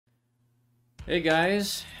Hey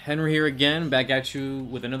guys, Henry here again, back at you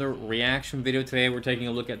with another reaction video. Today we're taking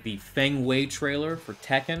a look at the Feng trailer for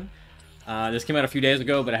Tekken. This came out a few days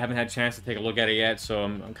ago, but I haven't had a chance to take a look at it yet, so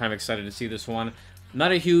I'm kind of excited to see this one. I'm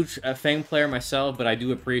not a huge Feng player myself, but I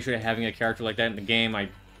do appreciate having a character like that in the game. I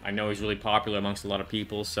know he's really popular amongst a lot of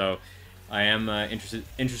people, so I am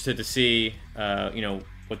interested to see you know,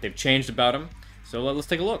 what they've changed about him. So let's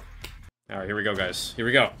take a look. All right, here we go, guys. Here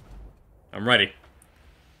we go. I'm ready.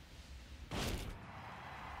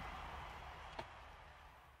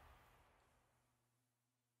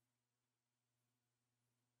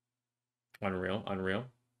 Unreal, unreal.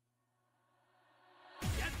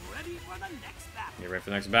 Get ready for the next battle. Get ready for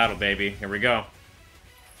the next battle, baby. Here we go.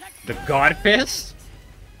 The God Fist?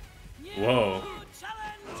 Whoa.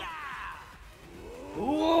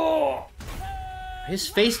 Whoa! His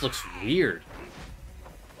face looks weird.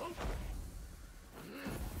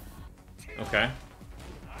 Okay.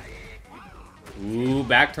 Ooh,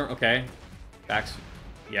 back turn. Okay. Back.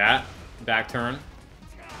 Yeah. Back turn.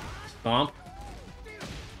 Stomp.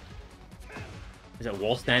 Is it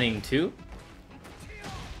wall standing too?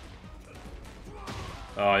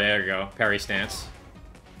 Oh, there you go. Parry stance.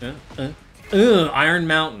 Iron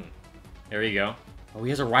Mountain. There you go. Oh,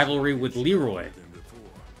 he has a rivalry with Leroy.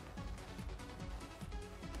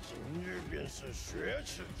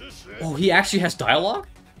 Oh, he actually has dialogue?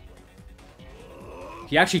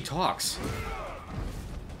 He actually talks.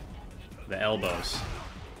 The elbows.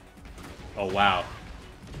 Oh, wow.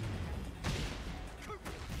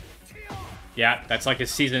 Yeah, that's like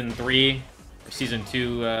his Season 3 or Season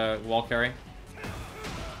 2 wall carry.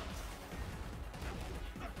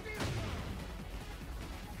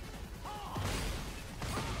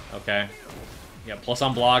 Okay. Yeah, plus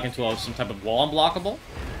unblock into some type of wall unblockable.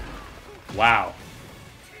 Wow.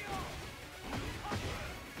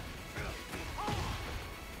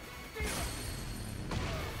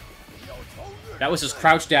 That was his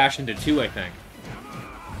crouch dash into 2, I think.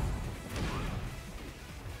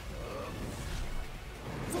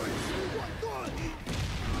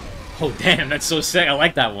 Oh, damn, that's so sick. I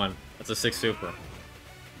like that one. That's a sick super.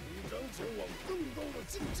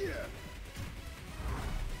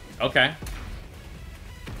 Okay.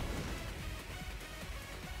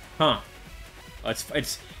 Huh.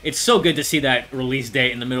 It's so good to see that release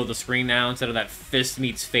date in the middle of the screen now instead of that Fist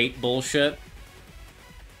meets Fate bullshit.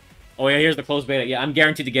 Oh yeah, here's the closed beta. Yeah, I'm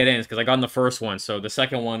guaranteed to get in because I got in the first one, so the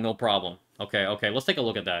second one, no problem. Okay, okay, let's take a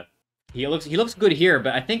look at that. He looks good here,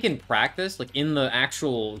 but I think in practice, like in the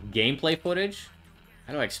actual gameplay footage,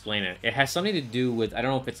 how do I explain it? It has something to do with, I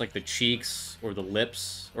don't know if it's like the cheeks or the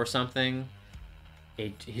lips or something.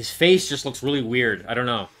 His face just looks really weird. I don't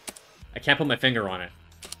know. I can't put my finger on it.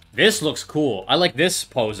 This looks cool. I like this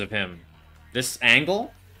pose of him. This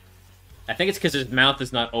angle. I think it's because his mouth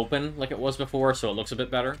is not open like it was before, so it looks a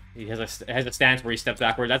bit better. He has a stance where he steps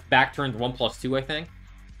backward. That's back turned 1+2, I think.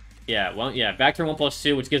 Yeah, well, yeah, back turn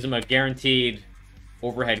 1+2, which gives him a guaranteed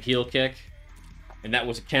overhead heel kick. And that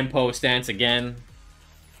was a Kenpo stance again.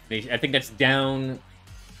 I think that's down...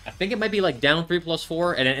 I think it might be like down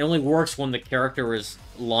 3+4, and it only works when the character is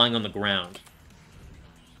lying on the ground.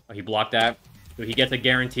 Oh, he blocked that. So he gets a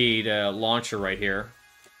guaranteed launcher right here.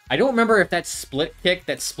 I don't remember if that split kick,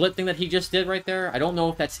 that split thing that he just did right there, I don't know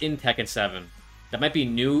if that's in Tekken 7. That might be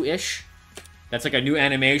new-ish. That's like a new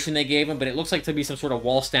animation they gave him, but it looks like to be some sort of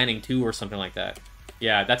wall standing 2 or something like that.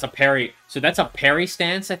 Yeah, that's a parry. So that's a parry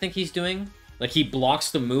stance I think he's doing. Like he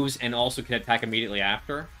blocks the moves and also can attack immediately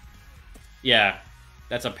after. Yeah,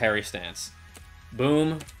 that's a parry stance.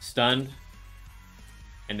 Boom, stunned.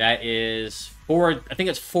 And that is forward, I think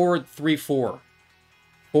it's forward 3-4.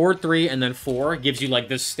 Forward 3 and then 4 gives you like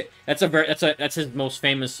this. That's his most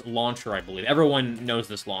famous launcher, I believe. Everyone knows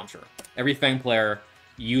this launcher. Every Feng player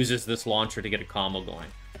uses this launcher to get a combo going.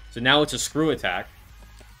 So now it's a screw attack.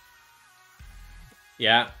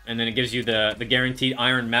 Yeah, and then it gives you the guaranteed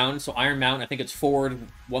Iron Mountain. So Iron Mountain, I think it's forward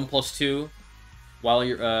 1+2 while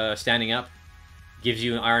you're standing up. Gives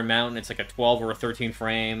you an Iron Mountain. It's like a 12 or a 13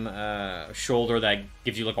 frame shoulder that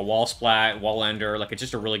gives you like a wall splat, wall ender. Like it's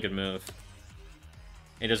just a really good move.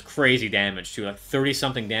 It does crazy damage too, like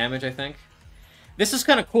 30-something damage, I think. This is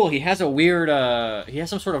kind of cool. He has a weird, he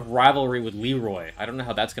has some sort of rivalry with Leroy. I don't know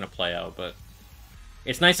how that's going to play out, but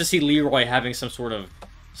it's nice to see Leroy having some sort of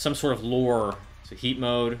lore. So heat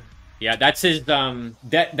mode. Yeah, that's his,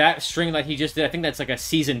 that string that he just did. I think that's like a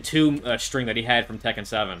Season 2 string that he had from Tekken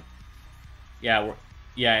 7. Yeah,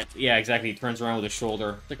 yeah, exactly. He turns around with his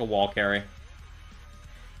shoulder. It's like a wall carry.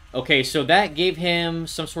 Okay, so that gave him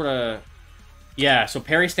some sort of... Yeah, so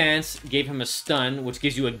parry stance gave him a stun, which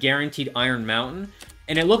gives you a guaranteed Iron Mountain.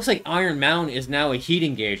 And it looks like Iron Mountain is now a heat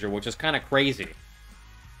engager, which is kind of crazy.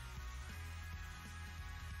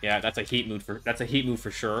 Yeah, that's a heat move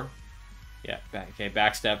for sure. Yeah, okay,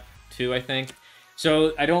 backstep 2, I think.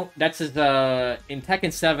 So that's his in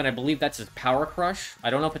Tekken 7, I believe that's his power crush. I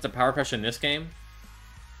don't know if it's a power crush in this game.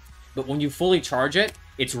 But when you fully charge it,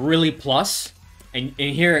 it's really plus. And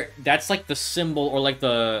here, that's like the symbol or like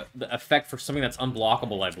the effect for something that's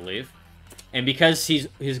unblockable, I believe. And because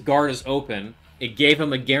his guard is open, it gave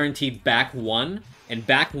him a guaranteed back 1. And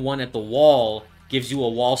back 1 at the wall gives you a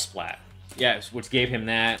wall splat. Yes, which gave him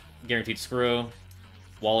that. Guaranteed screw.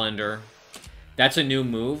 Wall ender. That's a new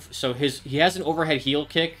move. So he has an overhead heel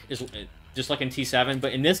kick, just like in T7.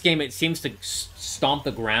 But in this game, it seems to stomp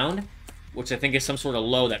the ground, which I think is some sort of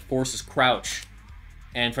low that forces crouch.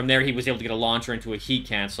 And from there, he was able to get a launcher into a heat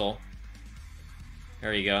cancel.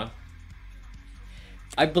 There you go.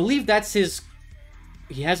 I believe that's his...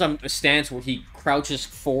 He has a stance where he crouches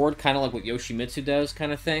forward, kind of like what Yoshimitsu does,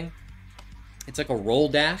 kind of thing. It's like a roll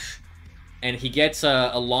dash. And he gets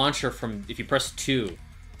a launcher from... If you press 2.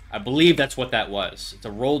 I believe that's what that was. It's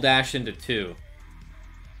a roll dash into 2.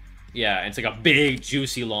 Yeah, it's like a big,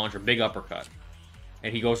 juicy launcher, big uppercut.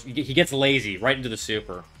 And he gets lazy right into the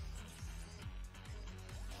super.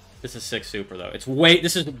 This is sick super, though.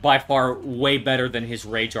 This is by far way better than his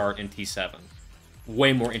rage art in T7.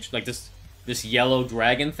 Way more interesting. Like this yellow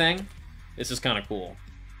dragon thing. This is kind of cool.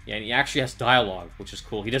 Yeah, and he actually has dialogue, which is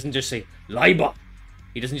cool. He doesn't just say, Lai Ba.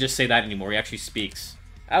 He doesn't just say that anymore. He actually speaks.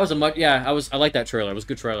 I like that trailer. It was a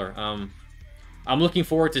good trailer. I'm looking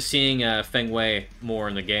forward to seeing Feng Wei more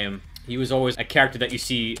in the game. He was always a character that you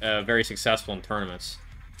see very successful in tournaments.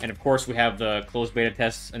 And of course, we have the closed beta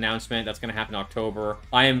test announcement. That's going to happen in October.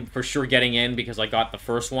 I am for sure getting in because I got the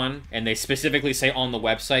first one. And they specifically say on the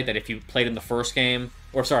website that if you played in the first game,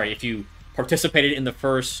 or sorry, if you participated in the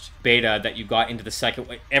first beta, that you got into the second.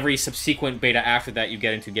 Every subsequent beta after that, you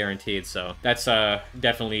get into guaranteed. So that's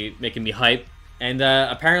definitely making me hype. And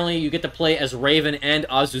apparently, you get to play as Raven and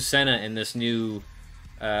Azucena in this new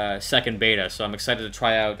second beta. So I'm excited to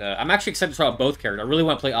try out. I'm actually excited to try out both characters. I really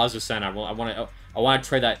want to play Azucena. I want to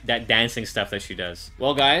try that dancing stuff that she does.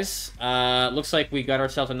 Well, guys, looks like we got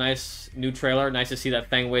ourselves a nice new trailer. Nice to see that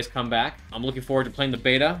Feng Wei's come back. I'm looking forward to playing the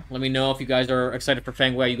beta. Let me know if you guys are excited for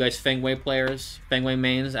Feng Wei. You guys Feng Wei players, Feng Wei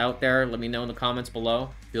mains out there, let me know in the comments below.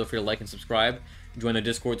 Feel free to like and subscribe. Join the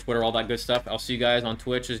Discord, Twitter, all that good stuff. I'll see you guys on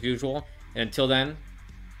Twitch as usual. And until then,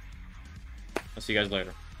 I'll see you guys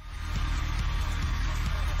later.